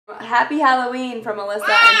Happy Halloween from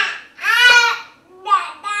Melissa and...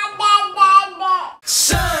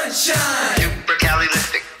 Sunshine!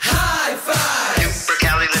 SuperCaliListic. High five!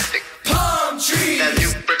 SuperCaliListic. Palm trees!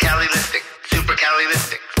 That's SuperCaliListic.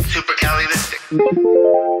 SuperCaliListic. SuperCaliListic.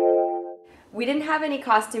 We didn't have any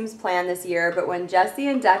costumes planned this year, but when Jesse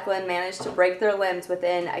and Declan managed to break their limbs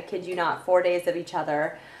within, I kid you not, 4 days of each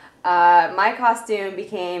other, my costume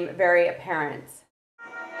became very apparent.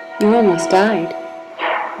 You almost died.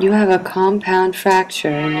 You have a compound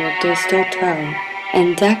fracture in your distal toe.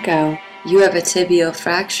 And Deco, you have a tibial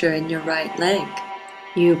fracture in your right leg.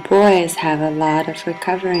 You boys have a lot of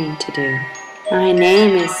recovering to do. My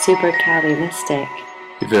name is SuperCaliListic.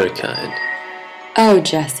 You're very kind. Oh,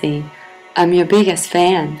 Jesse, I'm your biggest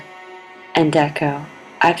fan. And Deco,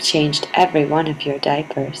 I've changed every one of your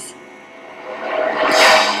diapers.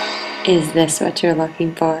 Is this what you're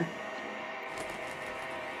looking for?